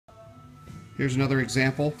Here's another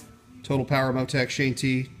example. Total Power Motec Shane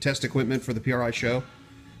T test equipment for the PRI show.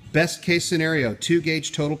 Best case scenario,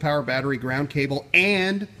 2-gauge Total Power battery ground cable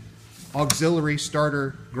and auxiliary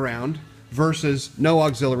starter ground versus no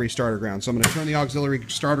auxiliary starter ground. So I'm going to turn the auxiliary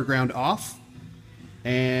starter ground off,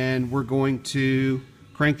 and we're going to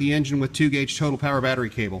crank the engine with 2-gauge Total Power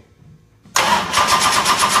battery cable.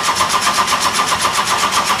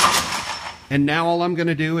 And now all I'm going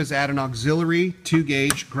to do is add an auxiliary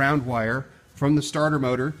 2-gauge ground wire from the starter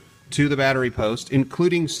motor to the battery post,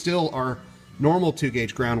 including still our normal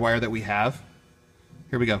 2-gauge ground wire that we have.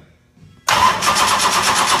 Here we go. You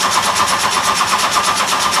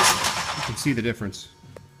can see the difference.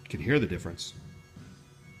 You can hear the difference.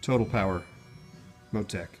 Total Power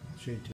Motec.